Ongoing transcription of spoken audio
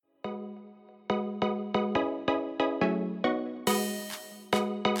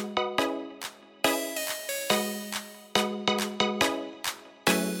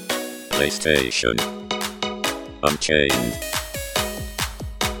PlayStation Unchained.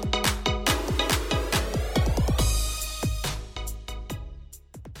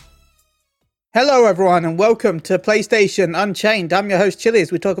 Hello everyone and welcome to PlayStation Unchained. I'm your host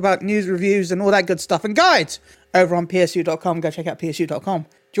Chili's. We talk about news, reviews and all that good stuff and guides over on psu.com. Go check out psu.com.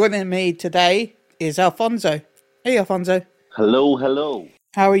 Joining me today is Alfonso. Hey Alfonso. Hello.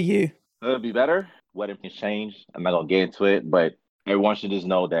 How are you? It'll be better. Wedding can change. I'm not gonna get into it, but everyone should just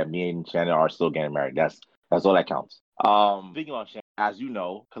know that me and Shannon are still getting married. That's all that counts. Speaking of Shannon, as you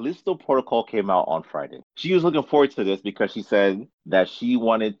know, Callisto Protocol came out on Friday. She was looking forward to this because she said that she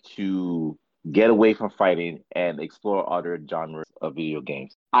wanted to get away from fighting and explore other genres of video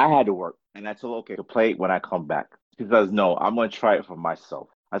games. I had to work, and I told her, okay, to play it when I come back. She says, no, I'm going to try it for myself.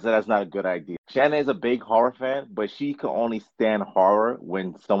 I said, that's not a good idea. Shannon is a big horror fan, but she can only stand horror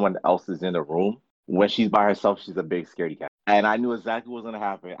when someone else is in the room. When she's by herself, she's a big scaredy cat. And I knew exactly what was going to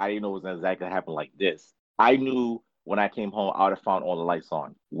happen. I didn't know it was exactly going to happen like this. I knew when I came home, I would have found all the lights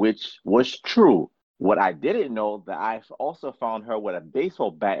on, which was true. What I didn't know, that I also found her with a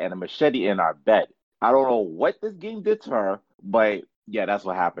baseball bat and a machete in our bed. I don't know what this game did to her, but yeah, that's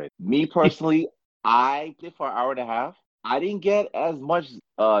what happened. Me personally, I played for an hour and a half. I didn't get as much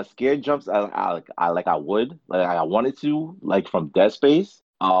scared jumps as I wanted to, like from Dead Space.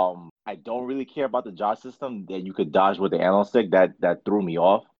 I don't really care about the dodge system that you could dodge with the analog stick. That threw me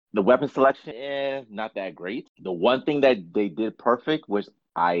off. The weapon selection, not that great. The one thing that they did perfect, which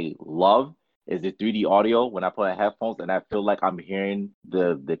I love, is the 3D audio. When I put on headphones and I feel like I'm hearing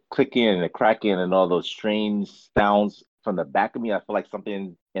the clicking and the cracking and all those strange sounds from the back of me. I feel like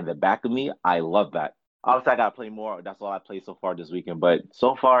something in the back of me. I love that. Obviously, I gotta play more. That's all I played so far this weekend. But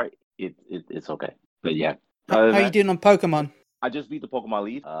so far, it's okay. But yeah. How are you doing on Pokemon? I just beat the Pokemon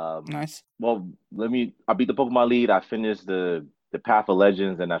League. Nice. Well, I beat the Pokemon League. I finished the Path of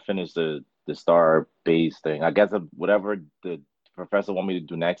Legends and I finished the Star Base thing. I guess whatever the professor want me to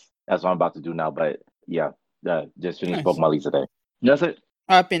do next, that's what I'm about to do now. But yeah, just finished Nice. Pokemon League today. That's it.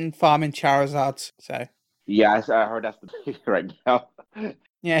 I've been farming Charizards, so. Yeah, I heard that's the big right now.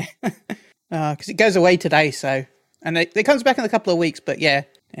 Yeah. Because it goes away today, so. And it comes back in a couple of weeks, but yeah.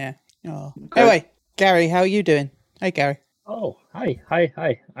 Oh. Okay. Anyway, Gary, how are you doing? Hey, Gary. Oh, hi.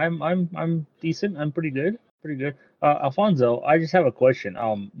 I'm decent. I'm pretty good. Alfonso, I just have a question.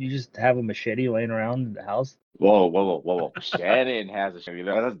 You just have a machete laying around in the house? Whoa. Shannon has a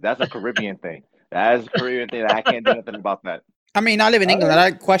machete. That's a Caribbean thing. That is a Caribbean thing. I can't do nothing about that. I mean, I live in England.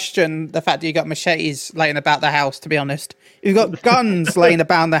 I don't question the fact that you got machetes laying about the house, to be honest. You've got guns laying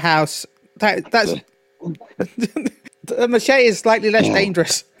about the house. That's a machete is slightly less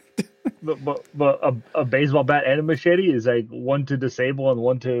dangerous. But a baseball bat and a machete is like one to disable and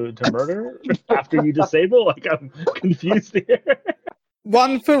one to murder after you disable? Like, I'm confused here.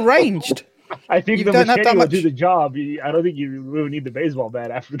 One for ranged. I think You the don't have machete that will much- do the job. I don't think you really need the baseball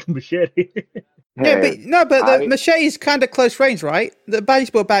bat after the machete. Yeah, but the machete is kind of close range, right? The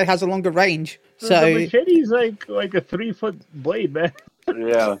baseball bat has a longer range. So the machete's like a 3-foot blade, man.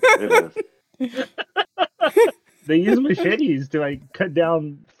 Yeah, it is. They use machetes to like cut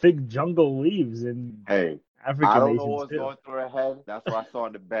down thick jungle leaves in Hey, African I don't nations know what was too. going through her head. That's what I saw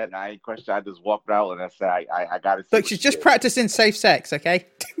in the bed. I ain't questioned. I just walked out and I said, I got to see. look, what she's she just did. practicing safe sex, okay?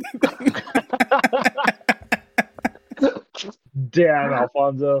 Damn,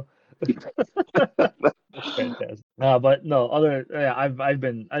 Alfonso. Fantastic. But no, I've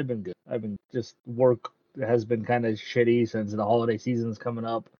been good. I've been just work has been kind of shitty since the holiday season's coming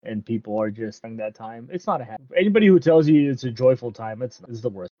up and people are just having that time. It's not a happy. Anybody who tells you it's a joyful time, it's the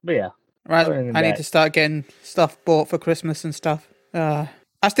worst. But yeah. Right, Other than I need that- to start getting stuff bought for Christmas and stuff. I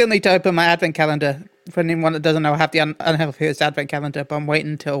still need to open my advent calendar. For anyone that doesn't know, I have the Unhealthiest advent calendar, but I'm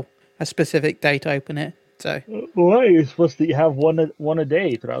waiting until a specific day to open it. So Well, you're supposed to have one a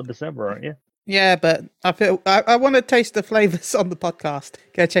day throughout December, aren't you? yeah, but I feel I want to taste the flavors on the podcast.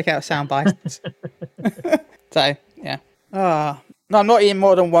 Go check out Soundbites. So yeah. No, I'm not eating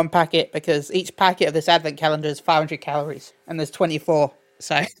more than one packet because each packet of this advent calendar is 500 calories, and there's 24.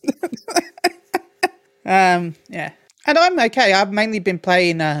 So yeah. And I'm okay. I've mainly been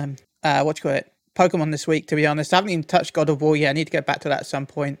playing Pokemon this week, to be honest. I haven't even touched God of War yet. I need to get back to that at some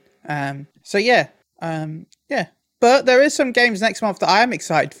point. So yeah. Yeah. But there is some games next month that I am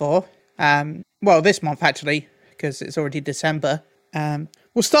excited for. Well, this month actually, because it's already December.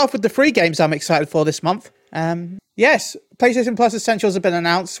 We'll start off with the free games I'm excited for this month. Yes, PlayStation Plus Essentials have been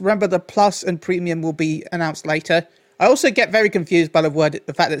announced. Remember, the Plus and Premium will be announced later. I also get very confused by the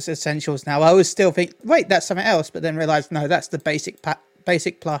fact that it's Essentials now. I always still think, wait, that's something else, but then realize, no, that's the basic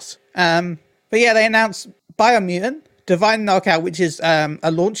Plus. But yeah, they announced Biomutant, Divine Knockout, which is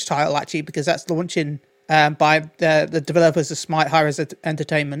a launch title actually, because that's launching by the developers of Smite Hi-Rez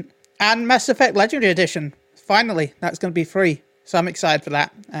Entertainment, and Mass Effect Legendary Edition. Finally, that's going to be free, so I'm excited for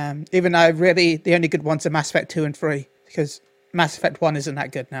that. Even though really the only good ones are Mass Effect 2 and 3, because Mass Effect 1 isn't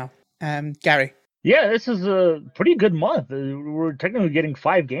that good now. Gary. Yeah, this is a pretty good month. We're technically getting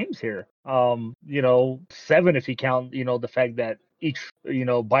 5 games here. 7 if you count, the fact that each,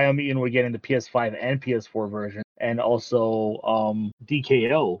 Biomutant we're getting the PS5 and PS4 version, and also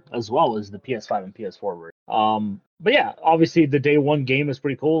DKO as well as the PS5 and PS4 version. But yeah, obviously the day one game is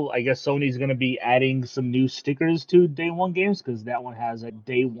pretty cool. I guess Sony's going to be adding some new stickers to day one games, because that one has a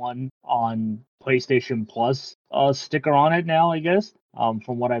day one on PlayStation Plus sticker on it now, I guess,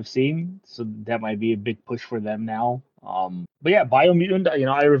 from what I've seen. So that might be a big push for them now. But yeah, Biomutant,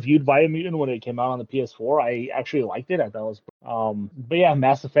 I reviewed Biomutant when it came out on the PS4. I actually liked it. I thought it was, but yeah,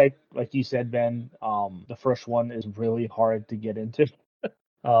 Mass Effect, like you said, Ben, the first one is really hard to get into.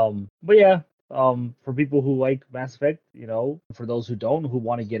 But yeah, for people who like Mass Effect, for those who don't, who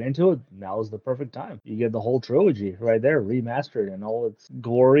want to get into it, now is the perfect time. You get the whole trilogy right there, remastered in all its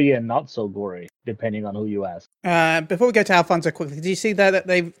glory and not so glory, depending on who you ask. Before we go to Alfonso quickly, did you see that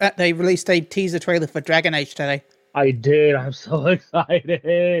they released a teaser trailer for Dragon Age today? I did. I'm so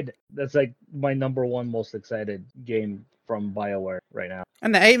excited. That's like my number one most excited game from BioWare right now.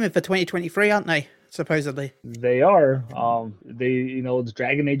 And they're aiming for 2023, aren't they? Supposedly. They are. It's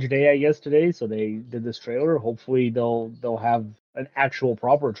Dragon Age Day, I guess, today. So they did this trailer. Hopefully they'll have an actual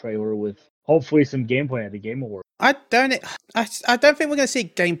proper trailer with hopefully some gameplay at the Game Awards. I don't think we're going to see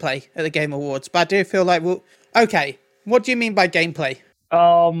gameplay at the Game Awards, but I do feel like okay. What do you mean by gameplay?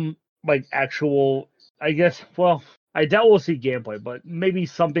 Like actual, I guess. Well, I doubt we'll see gameplay, but maybe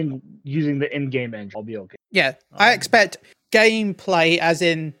something using the in-game engine. I'll be okay. Yeah, I expect gameplay as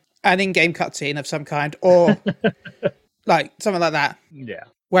in an in-game cutscene of some kind, or like something like that. Yeah,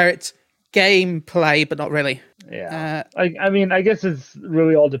 where it's gameplay, but not really. Yeah, I guess it's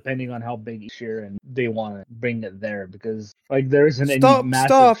really all depending on how big each year and they want to bring it there, because there isn't any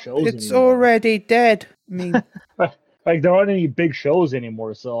massive shows. It's anymore. Already dead. I mean, there aren't any big shows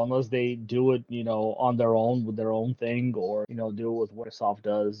anymore. So unless they do it, on their own with their own thing, or do it with what Microsoft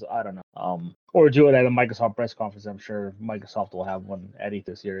does, I don't know. Or do it at a Microsoft press conference. I'm sure Microsoft will have one at E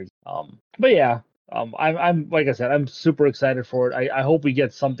this year. But yeah. I'm like I said, I'm super excited for it. I hope we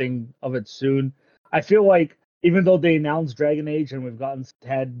get something of it soon. I feel like even though they announced Dragon Age and we've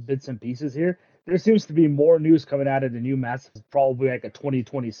had bits and pieces here, there seems to be more news coming out of the new Mass Effect, probably like a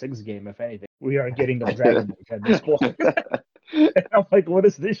 2026 game, if anything. We are getting the Dragon Age at this point. And I'm like, what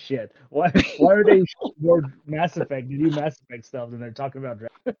is this shit? Why are they more Mass Effect, the new Mass Effect stuff, and they're talking about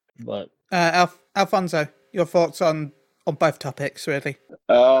Dragon? But Alfonso, your thoughts on both topics, really?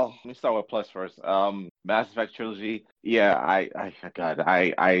 Let me start with Plus first. Mass Effect trilogy. Yeah, I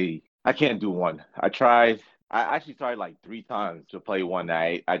can't do one. I actually tried like 3 times to play one.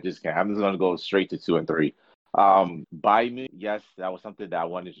 I just can't. I'm just gonna go straight to 2 and 3. Biomutant, yes, that was something that I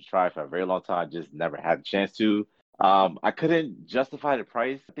wanted to try for a very long time. Just never had a chance to. I couldn't justify the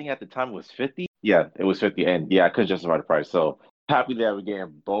price. I think at the time it was 50. Yeah, it was 50, and yeah, I couldn't justify the price. So happy that we're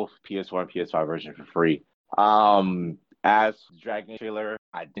getting both PS4 and PS5 version for free. As Dragon trailer,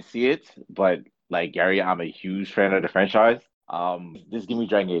 I didn't see it, but like Gary, I'm a huge fan of the franchise. Just give me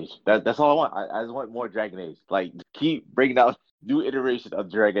Dragon Age. That's all I want. I just want more Dragon Age. Like, keep bringing out new iterations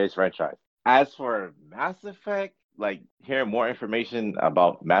of the Dragon Age franchise. As for Mass Effect, like hearing more information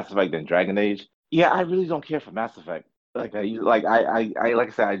about Mass Effect than Dragon Age, yeah, I really don't care for Mass Effect. Like like I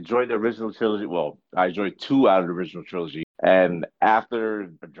said, I enjoyed the original trilogy. Well, I enjoyed 2 out of the original trilogy. And after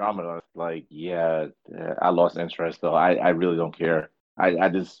Andromeda, like, yeah, I lost interest. So I really don't care. I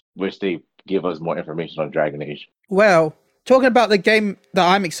just wish they give us more information on Dragon Age. Well, talking about the game that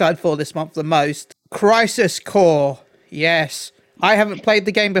I'm excited for this month the most, Crisis Core. Yes. I haven't played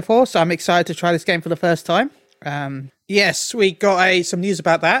the game before, so I'm excited to try this game for the first time. Yes, we got some news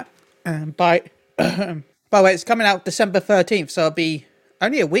about that. By the way, it's coming out December 13th, so it'll be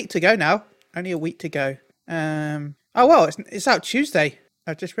only a week to go now. Only a week to go. Oh, well, it's out Tuesday.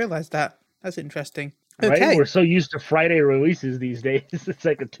 I just realized that. That's interesting. Okay. Right? We're so used to Friday releases these days. It's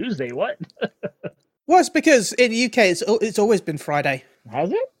like a Tuesday. What? Well, it's because in the UK, it's always been Friday.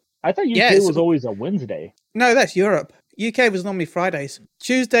 Has it? I thought UK was always a Wednesday. No, that's Europe. UK was normally Fridays.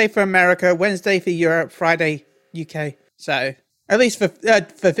 Tuesday for America, Wednesday for Europe, Friday UK. So, at least for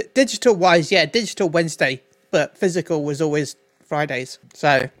digital-wise, yeah, digital Wednesday. But physical was always Fridays.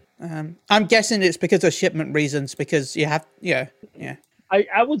 So... I'm guessing it's because of shipment reasons, because you have, yeah.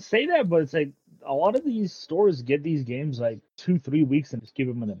 I would say that, but it's like, a lot of these stores get these games like 2-3 weeks and just give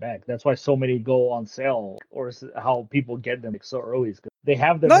them in the bag. That's why so many go on sale, or is how people get them so early. Is 'cause they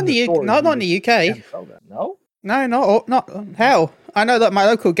have them Not in the stores. not you in the just UK. can't sell them. No. No, not hell. I know that my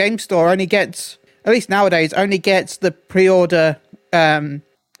local game store only gets, at least nowadays, only gets the pre-order. They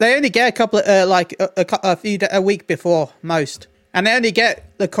only get a couple of like a week before most, and they only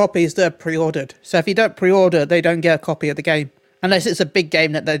get the copies that are pre-ordered. So if you don't pre-order, they don't get a copy of the game unless it's a big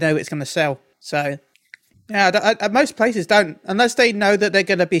game that they know it's going to sell. So yeah, most places don't, unless they know that they're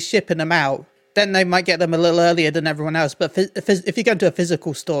going to be shipping them out. Then they might get them a little earlier than everyone else. But if you go to a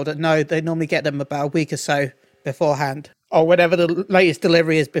physical store, they normally get them about a week or so beforehand, or whatever the latest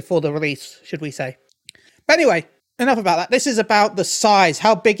delivery is before the release, should we say. But anyway, enough about that. This is about the size.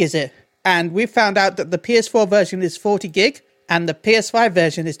 How big is it? And we found out that the PS4 version is 40 gig and the PS5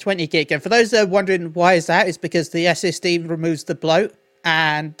 version is 20 gig. And for those that are wondering why is that, it's because the SSD removes the bloat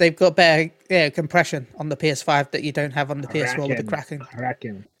and they've got better compression on the PS5 that you don't have on the PS4 with the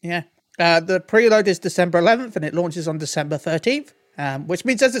cracking. Yeah. The preload is December 11th and it launches on December 13th. Which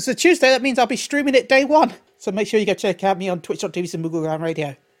means as it's a Tuesday, that means I'll be streaming it day one. So make sure you go check out me on twitch.tv/Moogle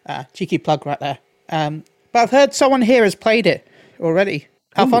Radio. Cheeky plug right there. But I've heard someone here has played it already.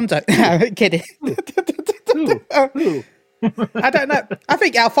 Alfonso. Kidding. Who? I don't know. I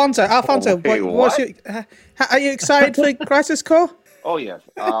think Alfonso. Are you excited for Crisis Core? Oh, yes.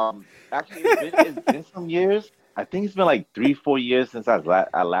 Actually, it's been some years. I think it's been like 3-4 years since I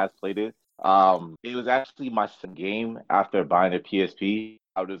last played it. It was actually my second game after buying a PSP.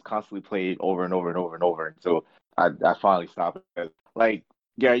 I would just constantly play it over and over and over and over until I finally stopped. Like,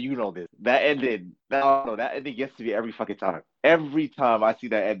 Gary, you know this. That ended. That ending gets to me every fucking time. Every time I see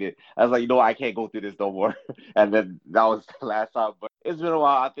that ending, I was like, I can't go through this no more. And then that was the last time. But it's been a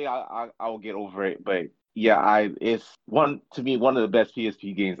while. I think I will get over it. But yeah, it's one of the best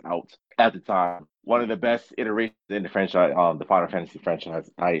PSP games out at the time. One of the best iterations in the franchise, the Final Fantasy franchise.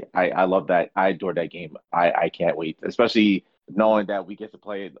 I love that. I adore that game. I can't wait, especially knowing that we get to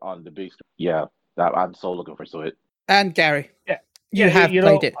play it on the big screen. Yeah, I'm so looking forward to it. And Gary, you have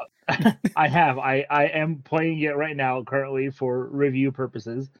played it. I have. I am playing it right now, currently for review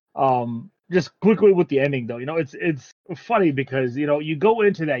purposes. Just quickly with the ending though, it's funny because you go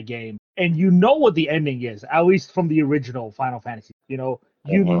into that game and you know what the ending is, at least from the original Final Fantasy. You know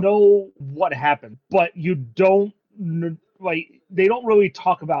what happened, but you don't they don't really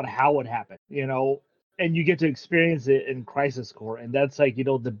talk about how it happened. And you get to experience it in Crisis Core, and that's like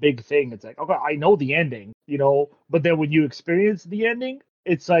the big thing. It's like, okay, I know the ending, but then when you experience the ending,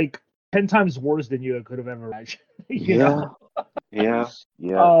 it's like 10 times worse than you could have ever imagined. Yeah.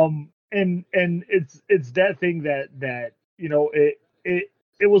 And it's that thing that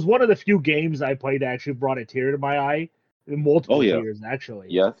it was one of the few games I played that actually brought a tear to my eye, in multiple tears actually.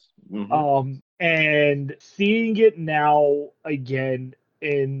 Yes. Mm-hmm. And seeing it now again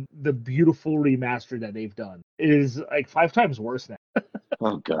in the beautiful remaster that they've done is like 5 times worse now.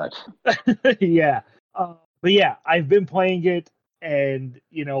 Oh god. Yeah. But yeah, I've been playing it, and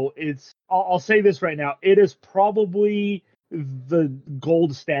I'll say this right now, it is probably the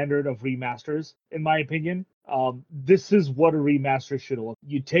gold standard of remasters, in my opinion. This is what a remaster should look.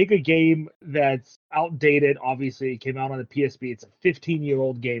 You take a game that's outdated, obviously it came out on the PSP, it's a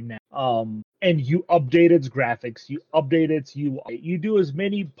 15-year-old game now. And you update its graphics, you update its UI, you do as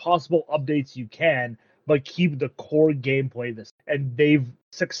many possible updates you can, but keep the core gameplay this. And they've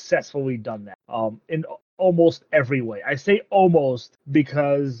successfully done that. In almost every way. I say almost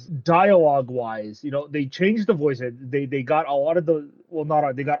because dialogue-wise, they changed the voice. They got a lot of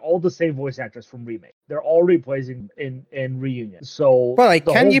they got all the same voice actors from Remake. They're all replacing in Reunion. So, well,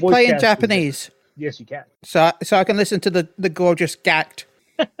 can you play in Japanese? Yes, you can. So I can listen to the gorgeous Gact.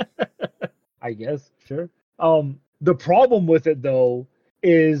 I guess, sure. The problem with it though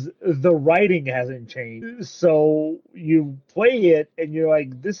is the writing hasn't changed. So you play it and you're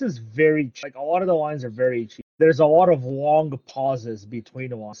like, this is very cheap. Like, a lot of the lines are very cheap. There's a lot of long pauses between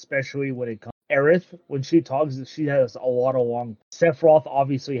them, especially when it comes to Aerith. When she talks, she has a lot of long. Sephiroth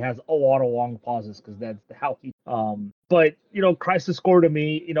obviously has a lot of long pauses because that's how he. But Crisis Core to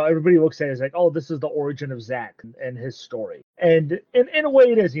me, everybody looks at it as like, oh, this is the origin of Zack and his story, and in a way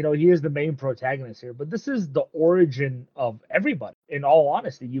it is. He is the main protagonist here, but this is the origin of everybody. In all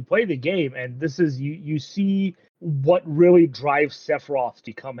honesty, you play the game, and this is you see what really drives Sephiroth to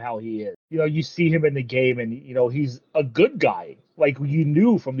become how he is. You see him in the game, and he's a good guy. Like you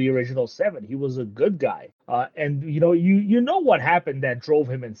knew from the original 7, he was a good guy. And you know what happened that drove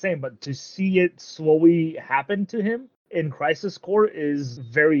him insane, but to see it slowly happen to him in Crisis Core is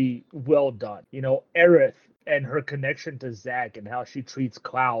very well done. Aerith and her connection to Zack and how she treats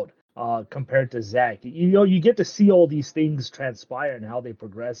Cloud compared to Zack. You get to see all these things transpire and how they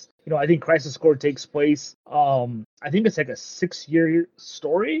progress. I think Crisis Core takes place. I think it's like a 6-year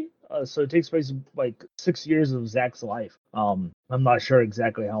story. So it takes place like 6 years of Zack's life. I'm not sure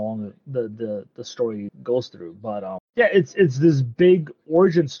exactly how long the story goes through, but yeah, it's this big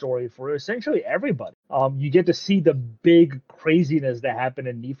origin story for essentially everybody. You get to see the big craziness that happened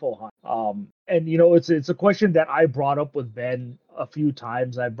in Niflheim. And it's a question that I brought up with Ben a few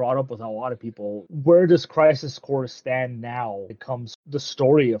times. I brought up with a lot of people. Where does Crisis Core stand now when it comes to the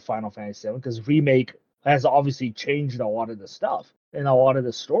story of Final Fantasy VII? Because Remake has obviously changed a lot of the stuff and a lot of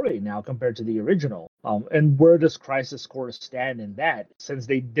the story now compared to the original. And where does Crisis Core stand in that, since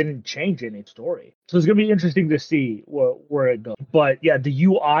they didn't change any story? So it's going to be interesting to see where it goes. But yeah, the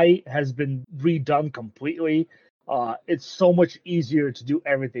UI has been redone completely. It's so much easier to do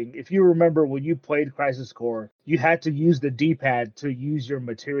everything. If you remember when you played Crisis Core, you had to use the D-pad to use your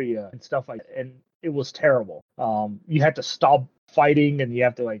materia and stuff like that, and it was terrible. You had to stop fighting, and you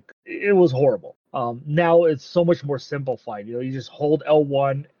have to it was horrible. Now it's so much more simplified. You just hold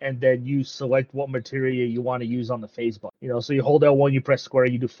L1 and then you select what materia you want to use on the phase button. So you hold L1, you press square,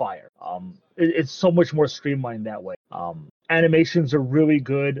 you do fire. It's so much more streamlined that way. Animations are really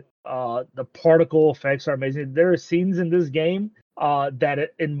good. The particle effects are amazing. There are scenes in this game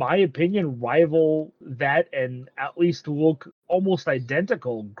that, in my opinion, rival that and at least look almost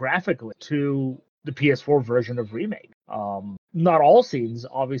identical graphically to the PS4 version of Remake. Not all scenes,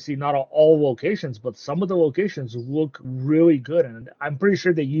 obviously, not all locations, but some of the locations look really good. And I'm pretty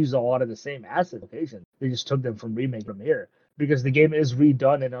sure they use a lot of the same asset locations. They just took them from Remake from here because the game is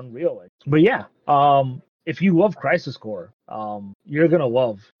redone in Unreal. But yeah, if you love Crisis Core, you're going to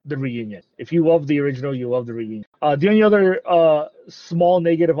love the reunion. If you love the original, you love the reunion. The only other small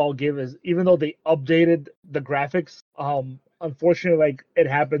negative I'll give is, even though they updated the graphics, unfortunately, it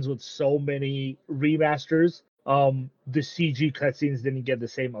happens with so many remasters, the CG cutscenes didn't get the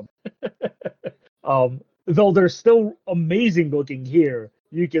same up. Though they're still amazing looking here,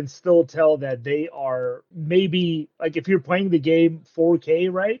 you can still tell that they are maybe, if you're playing the game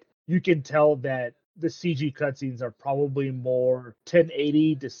 4K, right, you can tell that the CG cutscenes are probably more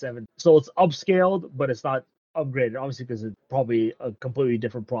 1080 to 7. So it's upscaled, but it's not upgraded, obviously, because it's probably a completely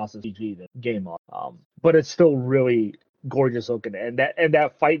different process CG than game on. But it's still really gorgeous looking, and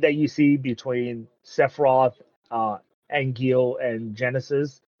that fight that you see between Sephiroth, Angeal, and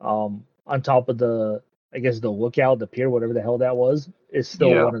Genesis, on top of the lookout, the pier, whatever the hell that was, is still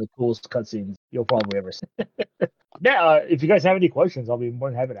one of the coolest cutscenes you'll probably ever see. Yeah, if you guys have any questions, I'll be more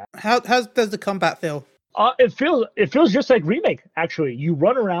than happy to ask. How does the combat feel? It feels just like Remake, actually. You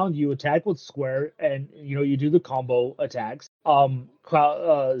run around, you attack with square, and you do the combo attacks.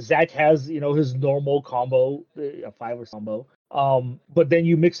 Zack has his normal combo, a 5 combo. But then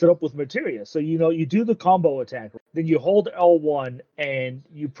you mix it up with materia. So you do the combo attack, then you hold L1 and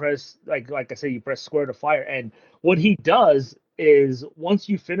you press like I say, you press square to fire. And what he does is, once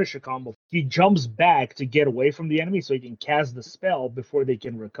you finish a combo, he jumps back to get away from the enemy so he can cast the spell before they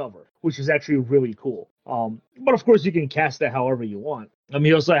can recover, which is actually really cool. But of course you can cast it however you want.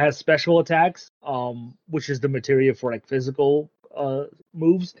 He also has special attacks, which is the materia for physical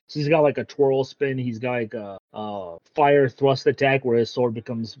moves. So he's got a twirl spin. He's got a fire thrust attack where his sword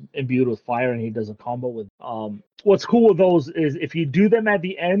becomes imbued with fire and he does a combo with. What's cool with those is, if you do them at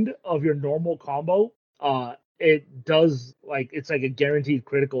the end of your normal combo, it does it's like a guaranteed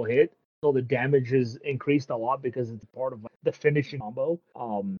critical hit. So the damage is increased a lot because it's part of the finishing combo.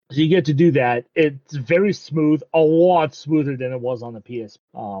 So you get to do that. It's very smooth, a lot smoother than it was on the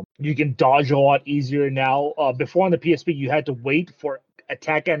PSP. You can dodge a lot easier now. Before on the PSP, you had to wait for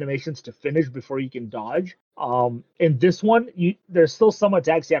attack animations to finish before you can dodge. In this one, there's still some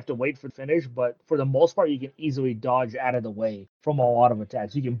attacks you have to wait for finish, but for the most part, you can easily dodge out of the way from a lot of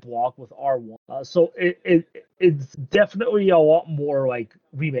attacks. You can block with R1. So it's definitely a lot more like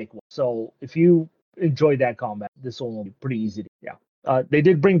Remake one. So if you enjoyed that combat, this one will be pretty easy. They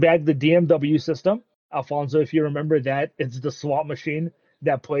did bring back the DMW system. Alfonso, if you remember that, it's the slot machine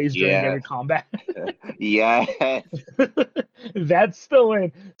that plays during every combat. Yeah. That's still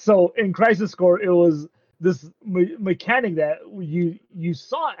in. So in Crisis Core, it was this mechanic that you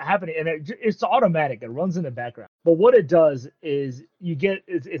saw it happening, and it's automatic. It runs in the background. But what it does is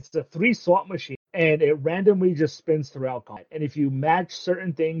it's the 3 slot machine, and it randomly just spins throughout combat. And if you match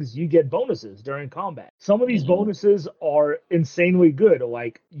certain things, you get bonuses during combat. Some of these bonuses are insanely good.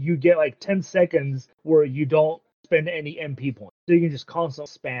 You get 10 seconds where you don't spend any MP points. So you can just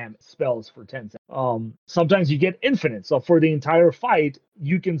constantly spam spells for 10 seconds. Sometimes you get infinite. So for the entire fight,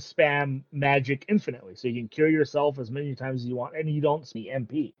 you can spam magic infinitely. So you can cure yourself as many times as you want, and you don't see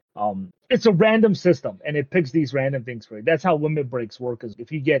MP. It's a random system, and it picks these random things for you. That's how limit breaks work. Is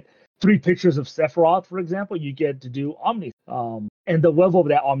if you get 3 pictures of Sephiroth, for example, you get to do Omni. And the level of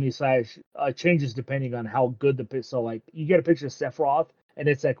that Omni Slash changes depending on how good the so like you get a picture of Sephiroth, and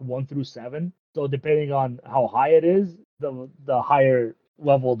it's like 1 through 7. So depending on how high it is, the higher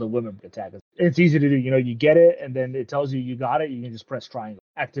level the limit break attack is. It's easy to do. You get it, and then it tells you got it. You can just press triangle,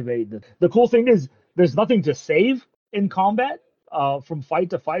 activate. The cool thing is there's nothing to save in combat. From fight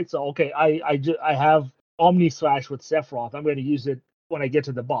to fight. So okay, I have Omni Slash with Sephiroth. I'm going to use it when I get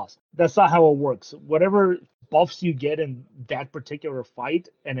to the boss. That's not how it works. Whatever buffs you get in that particular fight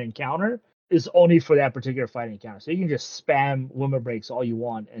and encounter is only for that particular fight and encounter. So you can just spam limit breaks all you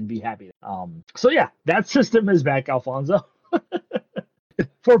want and be happy. So yeah, that system is back, Alfonso.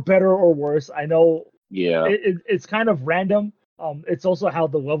 For better or worse. I know. Yeah. It's kind of random. It's also how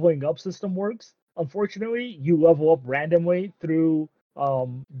the leveling up system works. Unfortunately, you level up randomly through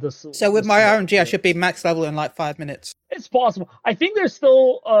So with my RNG, I should be max level in like 5 minutes. It's possible. I think there's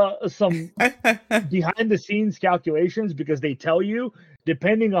still some behind the scenes calculations because they tell you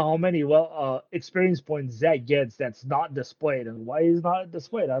depending on how many experience points Zach gets, that's not displayed. And why is not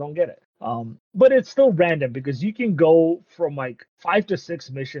displayed? I don't get it. But it's still random because you can go from like 5 to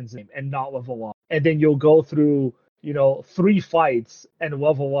 6 missions and not level up, and then you'll go through 3 fights and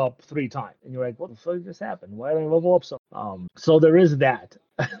level up 3 times. And you're like, what the fuck just happened? Why did I level up so? So there is that.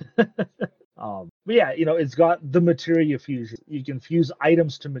 But yeah, it's got the materia fusion. You can fuse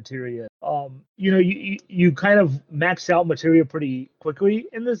items to materia. You kind of max out materia pretty quickly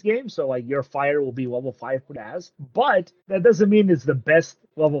in this game. So like your fire will be level 5 as, but that doesn't mean it's the best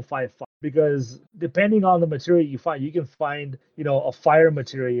level 5 fire, because depending on the materia you find, you can find, a fire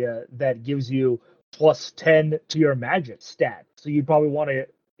materia that gives you plus 10 to your magic stat. So you probably want to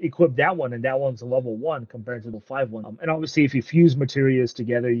equip that one, and that one's a level 1 compared to the 5 one. And obviously, if you fuse materias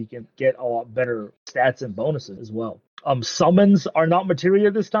together, you can get a lot better stats and bonuses as well. Summons are not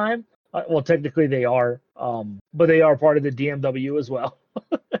materia this time. Well, technically they are, but they are part of the DMW as well.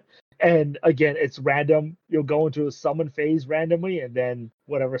 And again, it's random. You'll go into a summon phase randomly, and then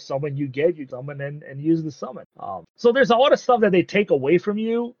whatever summon you get, you summon and use the summon. So there's a lot of stuff that they take away from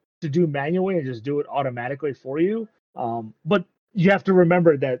you to do manually and just do it automatically for you. But you have to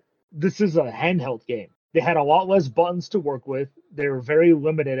remember that this is a handheld game. They had a lot less buttons to work with. They were very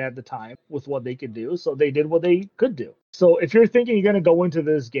limited at the time with what they could do, so they did what they could do. So if you're thinking you're going to go into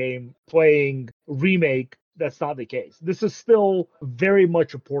this game playing Remake, that's not the case. This is still very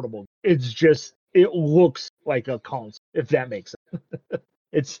much a portable. It's just, it looks like a console, if that makes sense.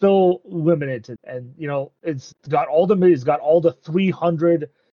 It's still limited to, and it's got all the 300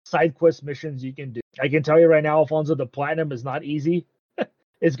 side quest missions you can do. I can tell you right now, Alfonso, the platinum is not easy.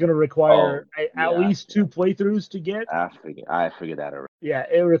 It's going to require at least 2 playthroughs to get. I figured that already. Yeah,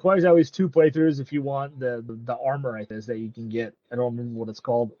 it requires at least 2 playthroughs if you want the armor, I guess, that you can get. I don't remember what it's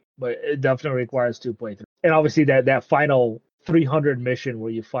called, but it definitely requires 2 playthroughs. And obviously that final 300 mission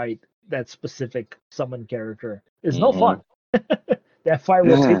where you fight that specific summon character is no fun. That fight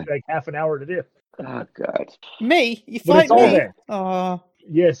will take like half an hour to do. Oh God. Me? You But fight it's all me? there.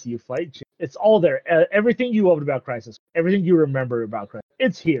 Yes, you fight. It's all there. Everything you loved about Crysis, everything you remember about Crysis,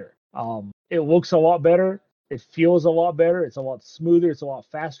 it's here. It looks a lot better. It feels a lot better. It's a lot smoother. It's a lot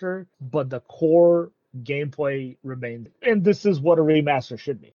faster. But the core gameplay remains. And this is what a remaster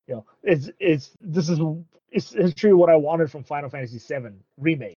should be. It's essentially what I wanted from Final Fantasy VII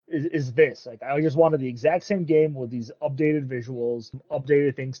Remake. Is this? Like, I just wanted the exact same game with these updated visuals,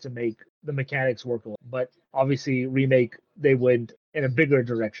 updated things to make the mechanics work. But obviously, Remake, they went in a bigger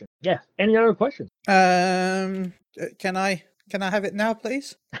direction. Yeah. Any other questions? Can I have it now,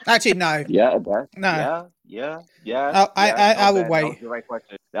 please? Actually, no. Yeah. No. Yeah. I will wait. That was the right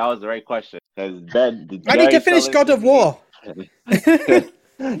question. That was the right question. Because Ben, I need to finish God of War.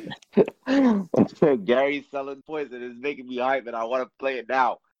 Gary's selling Poison is making me hype, and I want to play it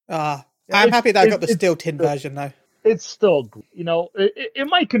now. I'm happy that I got the Steel Tin version, though. It's still, it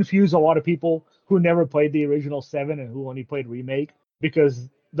might confuse a lot of people who never played the original 7 and who only played Remake, because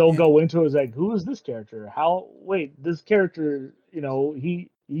they'll go into it as like, who is this character? This character,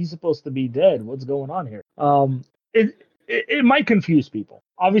 he's supposed to be dead. What's going on here? It might confuse people.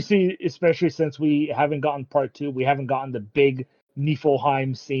 Obviously, especially since we haven't gotten part 2, we haven't gotten the big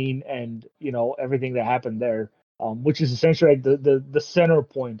Niflheim scene and, everything that happened there. Which is essentially like the center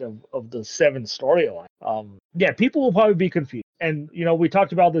point of the 7 storyline. People will probably be confused. And, we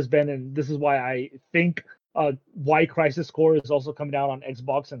talked about this, Ben, and this is why I think why Crisis Core is also coming out on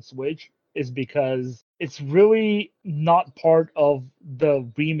Xbox and Switch is because it's really not part of the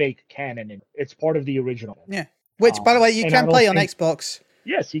remake canon. It's part of the original. Yeah. Which, by the way, you can play on Xbox.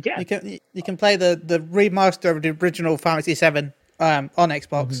 Yes, you can. You can play the remaster of the original Fantasy VII on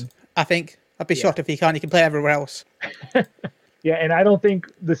Xbox. I think. I'd be shocked if you can't. You can play everywhere else. Yeah, and I don't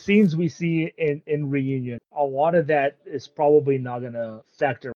think the scenes we see in Reunion, a lot of that is probably not going to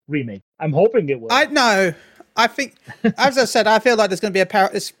factor remake. I'm hoping it will. I think, as I said, I feel like there's going to be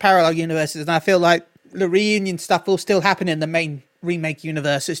this parallel universes, and I feel like the Reunion stuff will still happen in the main remake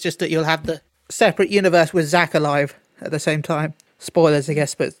universe. It's just that you'll have the separate universe with Zack alive at the same time. Spoilers, I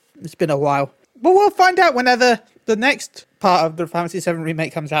guess, but it's been a while. But we'll find out whenever the next part of the Fantasy VII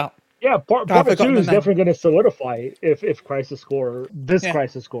remake comes out. Yeah, part 2 is definitely going to solidify if Crisis Core,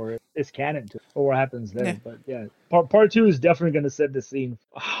 Crisis Core is canon to or what happens then. Yeah. But part 2 is definitely going to set the scene.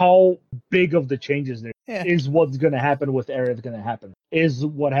 How big of the changes there is what's going to happen with Aerith going to happen? Is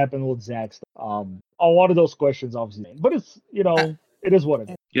what happened with Zack? A lot of those questions obviously, but it's it is what it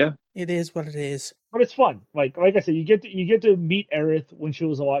is. Yeah, it is what it is. But it's fun. Like I said, you get to meet Aerith when she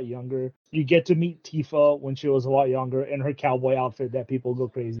was a lot younger. You get to meet Tifa when she was a lot younger in her cowboy outfit that people go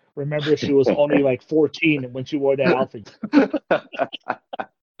crazy. Remember, she was only like 14 when she wore that outfit.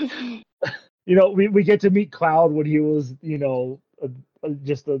 We get to meet Cloud when he was,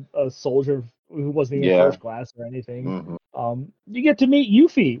 just a soldier who wasn't even first class or anything. You get to meet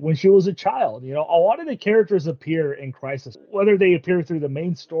Yuffie when she was a child. A lot of the characters appear in Crisis, whether they appear through the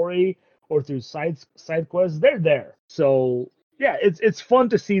main story or through side quests. They're there. So yeah, it's fun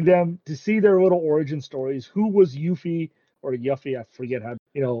to see them, to see their little origin stories. Who was Yuffie or Yuffie? I forget how.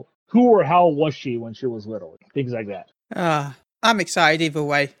 Who or how was she when she was little? Things like that. I'm excited either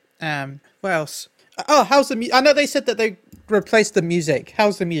way. What else? Oh, how's the music? I know they said that they replaced the music.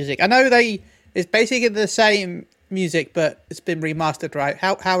 How's the music? I know it's basically the same music, but it's been remastered, right?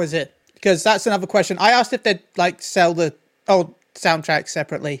 How is it? Because that's another question. I asked if they'd sell the old soundtrack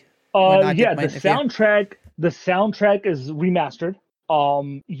separately. The soundtrack is remastered.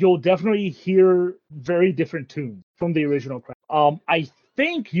 You'll definitely hear very different tunes from the original. I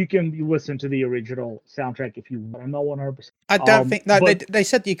think you can listen to the original soundtrack if you want. I'm not 100%. I don't think. No, they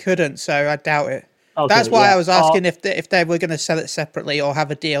said you couldn't, so I doubt it. Okay, that's why I was asking if they were going to sell it separately or have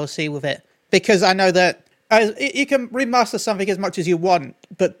a DLC with it. Because I know that you can remaster something as much as you want,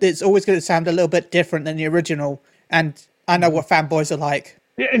 but it's always going to sound a little bit different than the original. And I know what fanboys are like.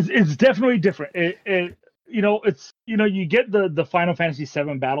 Yeah, it's definitely different. You get the Final Fantasy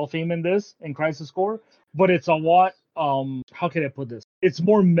VII battle theme in Crisis Core, but it's a lot. How can I put this? It's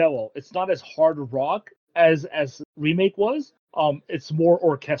more mellow. It's not as hard rock as remake was. It's more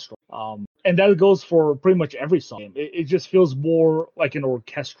orchestral. And that goes for pretty much every song. It just feels more like an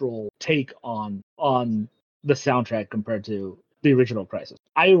orchestral take on the soundtrack compared to the original Crisis.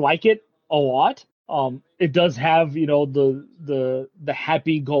 I like it a lot. It does have, the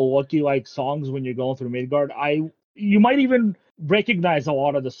happy-go-lucky like songs when you're going through Midgard. You might even recognize a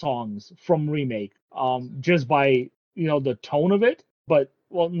lot of the songs from remake, just by the tone of it. But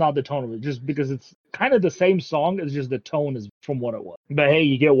not the tone of it, just because it's kind of the same song. It's just the tone is from what it was. But hey,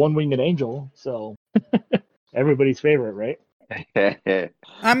 you get One Winged Angel, so everybody's favorite, right?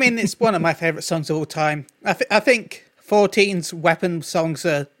 I mean, it's one of my favorite songs of all time. I think 14's Weapon songs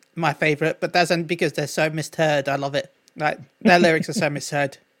are my favorite, but that's because they're so misheard. I love it. Like, their lyrics are so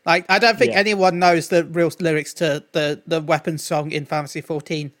misheard. Like, I don't think anyone knows the real lyrics to the Weapon song in Fantasy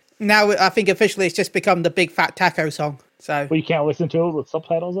 14. Now, I think officially it's just become the Big Fat Taco song. So, but you can't listen to it with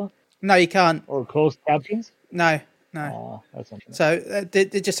subtitles on? No, you can't. Or closed captions? No. Oh, that's interesting. So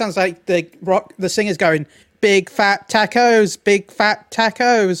it just sounds like the singer's going, Big Fat Tacos, Big Fat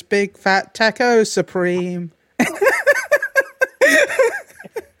Tacos, Big Fat Tacos Supreme.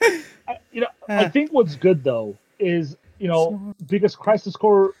 I think what's good though is, because Crisis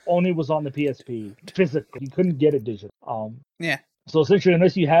Core only was on the PSP physically, you couldn't get it digital. Yeah. So essentially,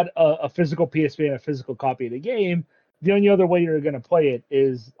 unless you had a physical PSP and a physical copy of the game, the only other way you're going to play it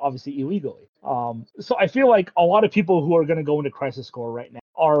is obviously illegally. So I feel like a lot of people who are going to go into Crisis Core right now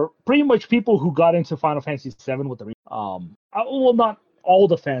are pretty much people who got into Final Fantasy VII with the not all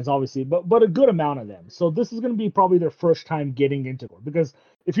the fans obviously, but a good amount of them. So this is going to be probably their first time getting into it, because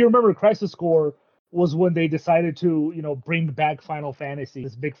if you remember, Crisis Core was when they decided to bring back Final Fantasy,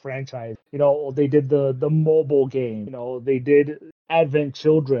 this big franchise. They did the mobile game. They did Advent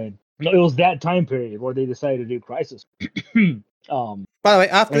Children. It was that time period where they decided to do Crisis. By the way,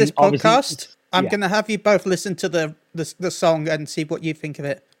 after this podcast, I'm going to have you both listen to the song and see what you think of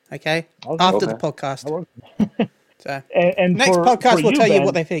it. Okay? After the podcast. So, and next podcast we'll tell you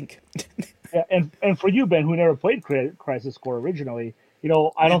what they think. Yeah, and for you, Ben, who never played Crisis Core originally,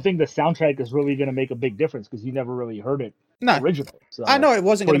 I don't think the soundtrack is really going to make a big difference because you never really heard it No. originally. So I know it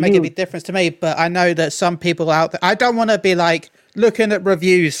wasn't going to make a big difference to me, but I know that some people out there, I don't want to be like looking at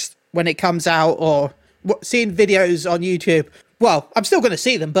reviews when it comes out or seeing videos on YouTube. Well, I'm still going to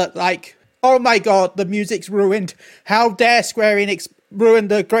see them, but like, oh my God, the music's ruined. How dare Square Enix ruin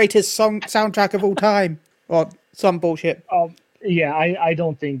the greatest soundtrack of all time? Or some bullshit. Yeah, I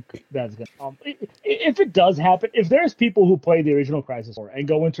don't think that's gonna. If it does happen, if there's people who play the original Crisis Core and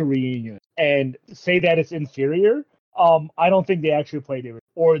go into Reunion and say that it's inferior, I don't think they actually played it,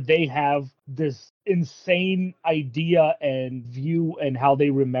 or they have this insane idea and view and how they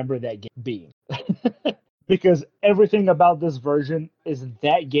remember that game being. Because everything about this version is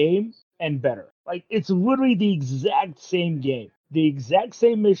that game and better. Like, it's literally the exact same game, the exact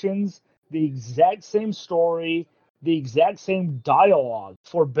same missions, the exact same story, the exact same dialogue,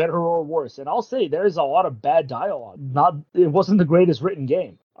 for better or worse. And I'll say there's a lot of bad dialogue. It wasn't the greatest written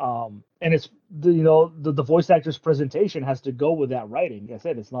game. And it's the voice actor's presentation has to go with that writing. Like I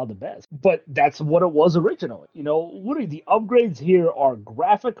said, it's not the best, but that's what it was originally. Literally the upgrades here are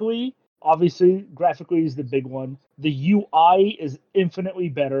graphically. Obviously, graphically is the big one. The UI is infinitely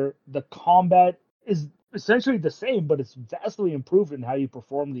better. The combat is essentially the same, but it's vastly improved in how you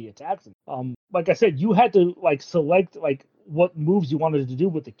perform the attacks. Like I said, you had to select what moves you wanted to do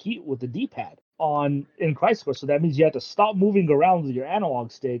with the D-pad in Crisis Core. So that means you had to stop moving around with your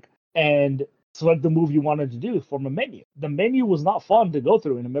analog stick and select the move you wanted to do from a menu. The menu was not fun to go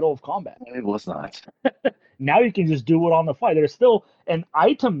through in the middle of combat. It was not. Now you can just do it on the fly. There's still an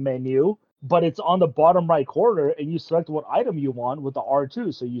item menu, but it's on the bottom right corner, and you select what item you want with the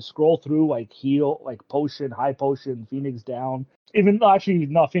R2. So you scroll through heal, potion, high potion, Phoenix down. Actually,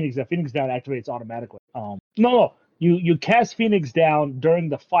 not Phoenix. The Phoenix down activates automatically. No. You cast Phoenix down during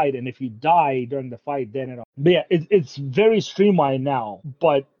the fight, and if you die during the fight, then But yeah, it's very streamlined now,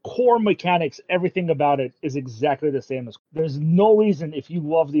 but core mechanics, everything about it is exactly the same. There's no reason, if you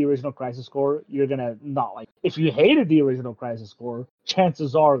love the original Crisis Core, you're gonna not like. If you hated the original Crisis Core,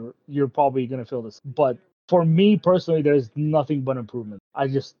 chances are you're probably gonna feel this. But for me personally, there's nothing but improvement. I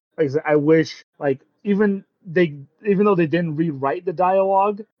wish even though they didn't rewrite the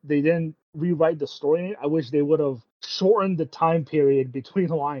dialogue, they didn't rewrite the story. I wish they would have shortened the time period between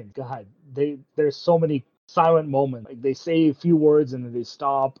lines. God, there's so many silent moments. They say a few words and then they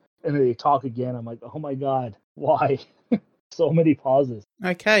stop and then they talk again. I'm like, oh my God, why? So many pauses.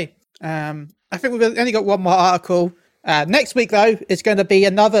 Okay. I think we've only got one more article. Next week, though, is going to be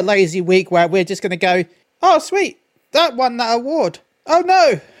another lazy week where we're just going to go, oh, sweet, that won that award. Oh,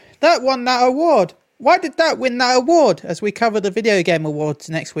 no, that won that award. Why did that win that award? As we cover the video game awards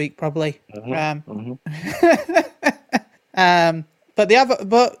next week, probably. But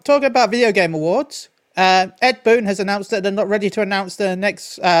talking about video game awards, Ed Boon has announced that they're not ready to announce the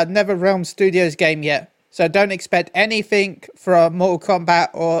next NetherRealm Studios game yet. So don't expect anything from Mortal Kombat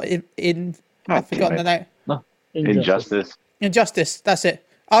or I've forgotten the name. No. Injustice. Injustice, that's it.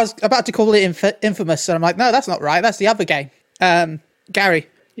 I was about to call it Infamous, and I'm like, no, that's not right. That's the other game. Gary.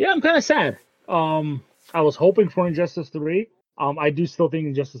 Yeah, I'm kind of sad. I was hoping for Injustice 3. I do still think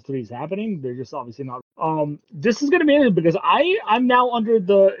Injustice 3 is happening. They're just obviously not. This is going to be interesting because I'm now under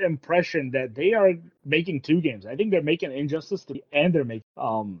the impression that they are making 2 games. I think they're making Injustice 3 and they're making.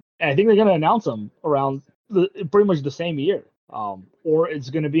 And I think they're going to announce them around pretty much the same year. Or it's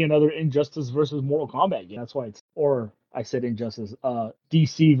going to be another Injustice versus Mortal Kombat game. That's why I said Injustice,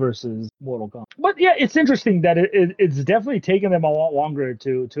 DC versus Mortal Kombat. But yeah, it's interesting that it's definitely taken them a lot longer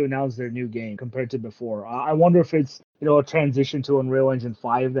to announce their new game compared to before. I wonder if it's a transition to Unreal Engine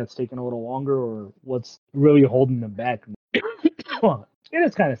 5 that's taken a little longer, or what's really holding them back. It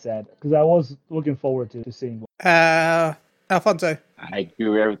is kind of sad because I was looking forward to seeing. Alfonso. I agree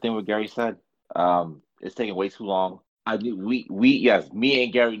with everything what Gary said. It's taking way too long. Me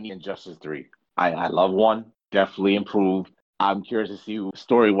and Gary need Injustice 3. I love 1. Definitely improved. I'm curious to see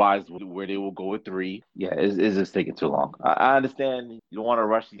story-wise where they will go with 3. Yeah, it's just taking too long. I understand you don't want to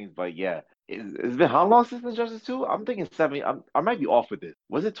rush things, but yeah. It's been how long since Injustice 2? I'm thinking 7. I might be off with it.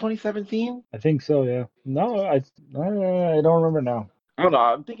 Was it 2017? I think so, yeah. No, I don't remember now. I don't know.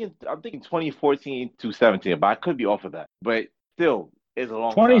 I'm thinking 2014 to 17, but I could be off of that. But still, it's a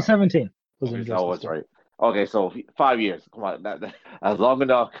long 2017 time. was Injustice. Oh, that's right. Okay, so 5 years. Come on, that's long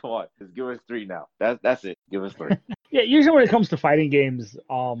enough. Come on, just give us 3 now. That's it. Give us 3. Yeah, usually when it comes to fighting games,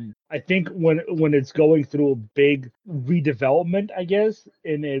 I think when it's going through a big redevelopment, I guess,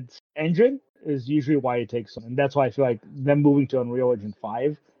 in its engine is usually why it takes so. And that's why I feel like them moving to Unreal Engine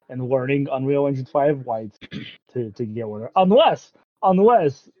 5 and learning Unreal Engine 5, why it's to get where. Unless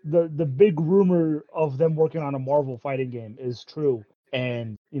unless the big rumor of them working on a Marvel fighting game is true,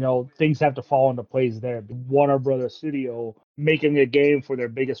 and things have to fall into place there. Warner Brothers Studio making a game for their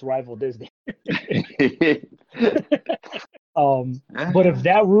biggest rival, Disney. But if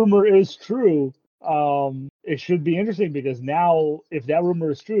that rumor is true, it should be interesting, because now, if that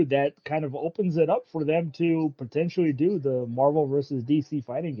rumor is true, that kind of opens it up for them to potentially do the Marvel versus DC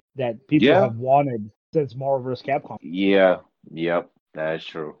fighting game that people have wanted since Marvel vs. Capcom. Yeah, yep, that is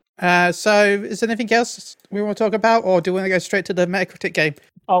true. So is there anything else we want to talk about, or do we want to go straight to the Metacritic game?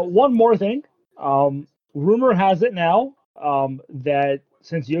 One more thing. Rumor has it now that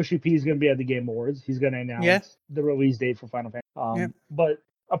since Yoshi P is going to be at the Game Awards, he's going to announce the release date for Final Fantasy. But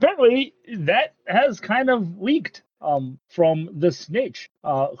apparently that has kind of leaked from the Snitch,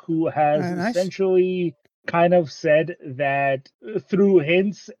 who has essentially kind of said that through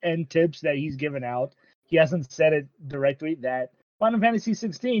hints and tips that he's given out, he hasn't said it directly, that Final Fantasy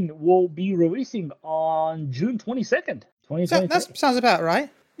 16 will be releasing on June 22nd, 2023. That sounds about right.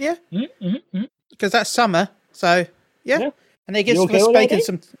 Yeah. Mm-hmm. Because that's summer. So, yeah. And they give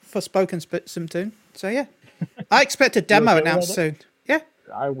Forspoken some tune. So, yeah. I expect a demo announced soon. Yeah.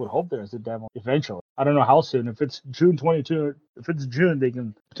 I would hope there's a demo eventually. I don't know how soon. If it's June 22, if it's June, they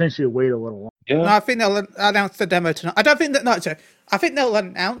can potentially wait a little longer. Yeah. No, I think they'll announce the demo tonight. I think they'll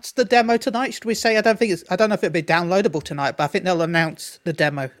announce the demo tonight. Should we say? I don't know if it'll be downloadable tonight, but I think they'll announce the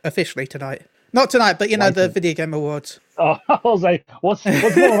demo officially tonight. Not tonight, but the Video Game Awards. Oh, I was like, what's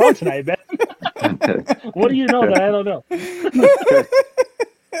going on tonight, man? What do you know that I don't know?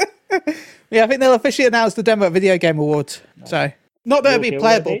 Yeah, I think they'll officially announce the demo at Video Game Awards. So, not that it'll be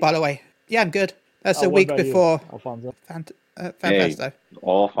playable, by the way. Yeah, I'm good. That's a week before Alfonso. Fantasto.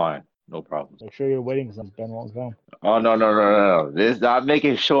 All fine. No problem. Make sure you're waiting because Ben won't come. Oh, no. I'm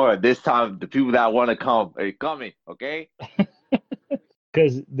making sure this time the people that want to come are coming, okay?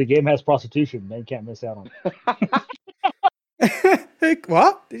 Because the game has prostitution. Men can't miss out on it.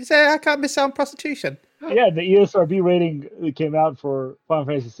 What? Did you say I can't miss out on prostitution? Yeah, the ESRB rating that came out for Final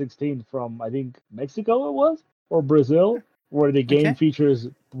Fantasy 16 from, I think, Mexico it was? Or Brazil, where the game features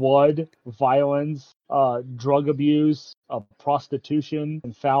blood, violence, drug abuse, prostitution,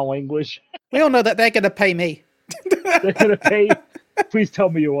 and foul language. We all know that they're going to pay me. They're going to pay. Please tell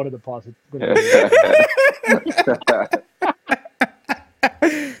me you're one of the prostitutes.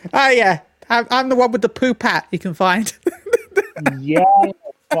 Oh, yeah. I'm the one with the poop hat you can find. Yeah,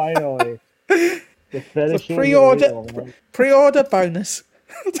 finally. The fetish pre-order bonus.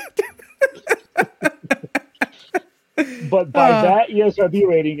 But by that ESRB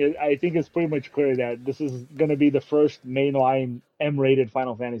rating, I think it's pretty much clear that this is going to be the first mainline M-rated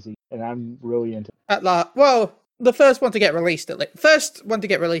Final Fantasy, and I'm really into it. Well, the first one to get released at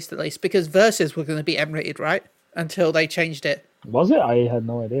least, because Versus were going to be M-rated, right? Until they changed it. Was it? I had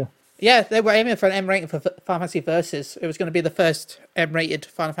no idea. Yeah, they were aiming for an M rating for Final Fantasy Versus. It was going to be the first M-rated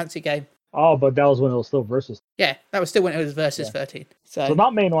Final Fantasy game. Oh, but that was when it was still Versus. Yeah, that was still when it was Versus 13. So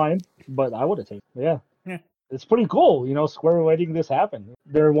not mainline, but I would have taken it. Yeah. It's pretty cool, Square letting this happen.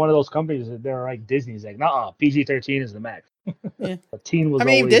 They're one of those companies that they're like Disney's like, nah, PG-13 is the max. Yeah. Teen was. I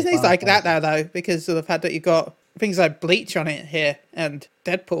mean, Disney's like that now, though, because of the fact that you got things like Bleach on it here and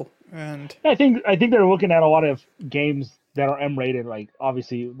Deadpool, and I think they're looking at a lot of games that are M-rated, like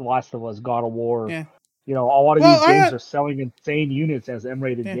obviously The Last of Us, God of War. Yeah. A lot of these games are selling insane units as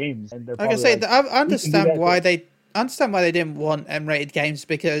M-rated games, and they're like I say, I understand why they didn't want M-rated games,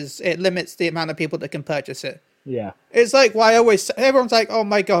 because it limits the amount of people that can purchase it. Yeah, it's like why everyone's like, oh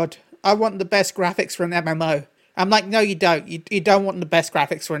my god, I want the best graphics for an MMO. I'm like, no, you don't. You don't want the best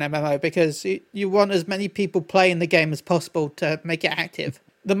graphics for an MMO, because you want as many people playing the game as possible to make it active.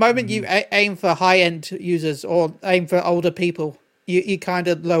 The moment you aim for high-end users or aim for older people, you kind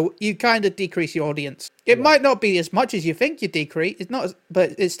of decrease your audience. It might not be as much as you think you decrease. It's not,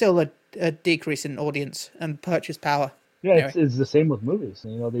 but it's still a decrease in audience and purchase power. Yeah, anyway. It's the same with movies.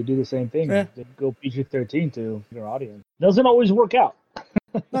 They do the same thing. Yeah. They go PG-13 to your audience. Doesn't always work out.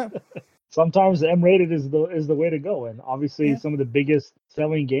 No. Sometimes M-rated is the way to go, and obviously some of the biggest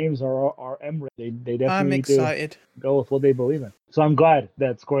selling games are M-rated. They definitely I'm excited. Go with what they believe in. So I'm glad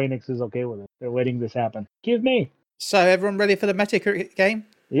that Square Enix is okay with it. They're letting this happen. Give me. So everyone ready for the Metacritic game?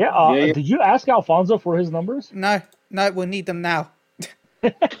 Yeah. Did you ask Alfonso for his numbers? No, we'll need them now.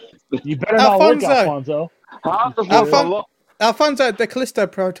 You better not look, Alfonso. Alfonso, the Callisto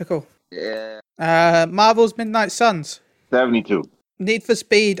Protocol. Yeah. Marvel's Midnight Suns. 72. Need for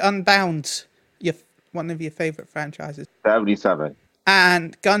Speed Unbound. One of your favorite franchises. 77.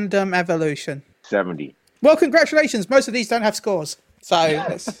 And Gundam Evolution. 70. Well, congratulations. Most of these don't have scores. So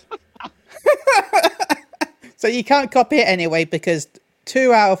So you can't copy it anyway because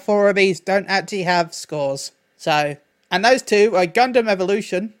 2 out of 4 of these don't actually have scores. So, and those two are Gundam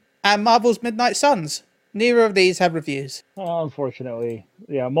Evolution and Marvel's Midnight Suns. Neither of these have reviews. Unfortunately,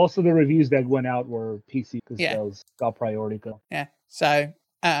 yeah, most of the reviews that went out were PC because Yeah. those got priority. Yeah. So,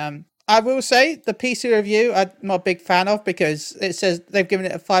 I will say the PC review I'm not a big fan of because it says they've given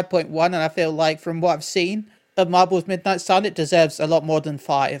it a 5.1, and I feel like from what I've seen of Marvel's Midnight Sun, it deserves a lot more than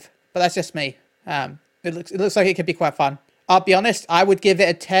 5. But that's just me. It looks like it could be quite fun. I'll be honest, I would give it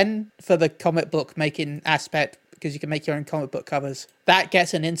a 10 for the comic book making aspect because you can make your own comic book covers. That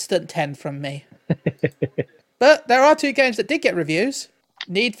gets an instant 10 from me. But there are 2 games that did get reviews.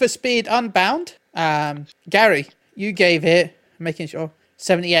 Need for Speed Unbound. Gary, you gave it, making sure,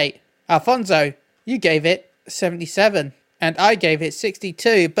 78. Alfonso, you gave it 77. And I gave it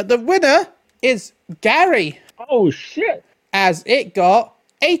 62. But the winner is Gary, Oh shit! as it got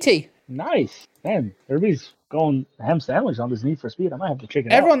 80. Nice, man. Everybody's going ham sandwich on this Need for Speed. I might have to check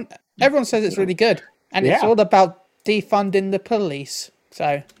it out. Everyone says it's really good. And it's Yeah. all about defunding the police.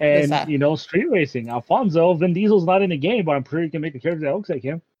 So, there's And that. you know, street racing. Alfonso, Vin Diesel's not in the game, but I'm pretty sure you can make a character that looks like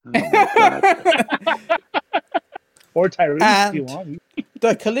him. Oh my God. Or Tyrese if you And- want.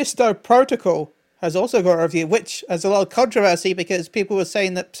 The Callisto Protocol has also got a review, which has a lot of controversy because people were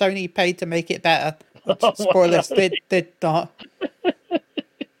saying that Sony paid to make it better. Spoilers, did not.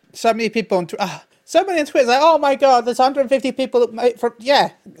 So many people on so many on Twitter like, oh my god, there's 150 people that made from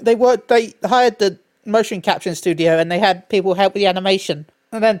they hired the motion capture studio and they had people help with the animation.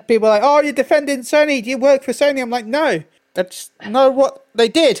 And then people are like, oh, you're defending Sony, do you work for Sony? I'm like, no, that's not what they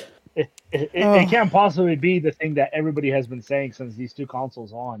did. It can't possibly be the thing that everybody has been saying since these 2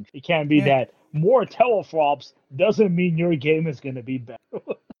 consoles launched. It can't be that more teraflops doesn't mean your game is going to be better.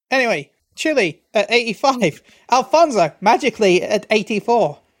 Anyway, Chile at 85, Alfonso magically at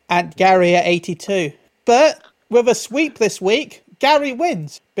 84, and Gary at 82. But with a sweep this week, Gary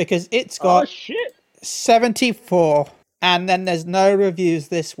wins because it's Oh got shit! 74. And then there's no reviews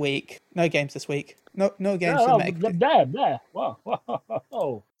this week. No games this week. No games to make. Damn.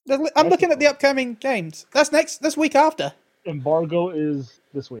 Whoa. I'm looking at the upcoming games. That's week after. Embargo is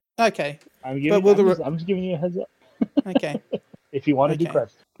this week. Okay. I'm just giving you a heads up. Okay. If you want to do Okay.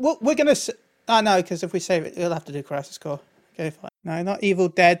 Crest. Well, we're going to... no, because if we save it, we'll have to do Crisis Core. Okay, fine. No, not Evil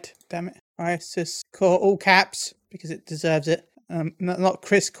Dead. Damn it. Crisis Core, all caps, because it deserves it. Not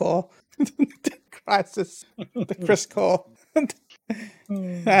Chris Core. Crisis. The Chris Core.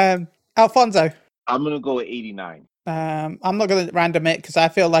 Alfonso. I'm gonna go with 89. I'm not going to random it because I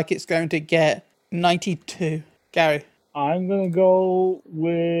feel like it's going to get 92. Gary. I'm going to go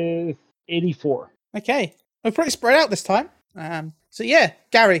with 84. Okay. We're pretty spread out this time. So yeah,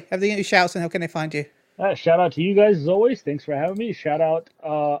 Gary, have the shouts and how can they find you? Shout out to you guys as always. Thanks for having me. Shout out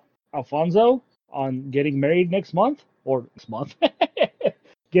Alfonso on getting married next month. Or next month.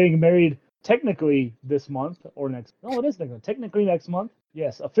 Getting married technically this month or next. No, it is technically next month.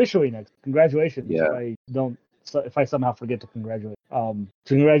 Yes, officially next. Congratulations. Yeah. If I somehow forget to congratulate.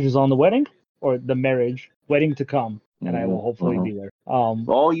 Congratulations on the wedding or the marriage. Wedding to come. And I will hopefully be there.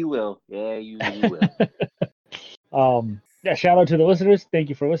 Oh, you will. Yeah, you will. Yeah, shout out to the listeners. Thank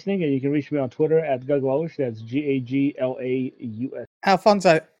you for listening. And you can reach me on Twitter at Gaglaus. That's Gaglaus.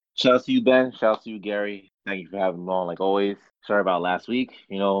 Alfonso. Shout out to you, Ben. Shout out to you, Gary. Thank you for having me on, like always. Sorry about last week.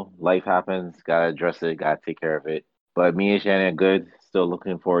 You know, life happens. Gotta address it. Gotta take care of it. But me and Shannon are good. Still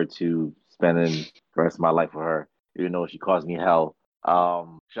looking forward to spending the rest of my life with her, even though she caused me hell.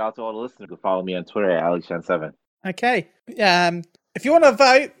 Shout out to all the listeners. You can follow me on Twitter at AlexShan7. Okay. If you want to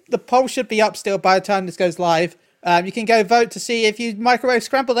vote, the poll should be up still by the time this goes live. You can go vote to see if you microwave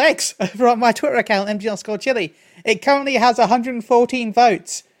scrambled eggs over on my Twitter account, MG_Chili. It currently has 114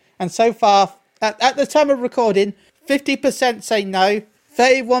 votes. And so far, at the time of recording, 50% say no,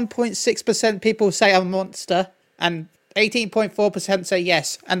 31.6% people say I'm a monster, and 18.4% say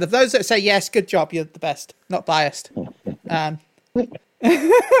yes. And of those that say yes, good job, you're the best. Not biased.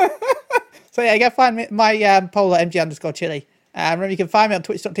 So yeah, go find my poll at MG_Chili. Remember, you can find me on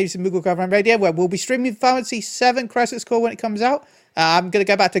twitch.tv/MoogleGovernment where we'll be streaming Fantasy 7 Crisis Core when it comes out. I'm going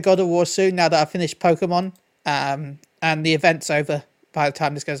to go back to God of War soon now that I've finished Pokemon. And the event's over by the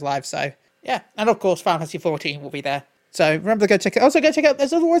time this goes live. So yeah, and of course Fantasy 14 will be there. So remember to go check it. Also go check out,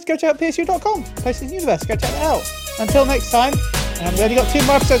 as always, go check out PSU.com. Place in the universe. Go check that out. Until next time, we've only got 2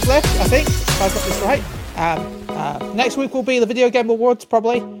 more episodes left, I think, if I've got this right. Next week will be the Video Game Awards,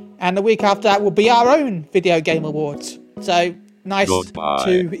 probably. And the week after that will be our own Video Game Awards. So, nice Goodbye.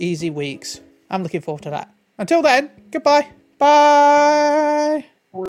 2 easy weeks. I'm looking forward to that. Until then, goodbye. Bye.